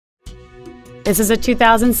This is a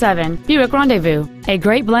 2007 Buick Rendezvous, a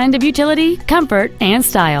great blend of utility, comfort, and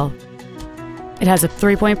style. It has a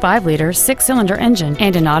 3.5-liter six-cylinder engine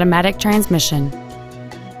and an automatic transmission.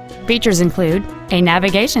 Features include a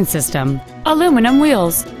navigation system, aluminum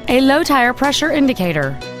wheels, a low tire pressure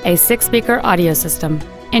indicator, a 6-speaker audio system,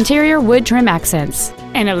 interior wood trim accents,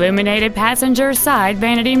 an illuminated passenger side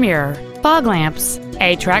vanity mirror, fog lamps,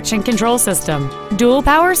 a traction control system, dual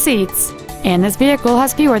power seats, and this vehicle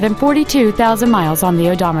has fewer than 42,000 miles on the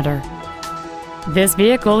odometer. This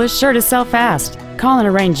vehicle is sure to sell fast. Call and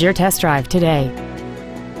arrange your test drive today.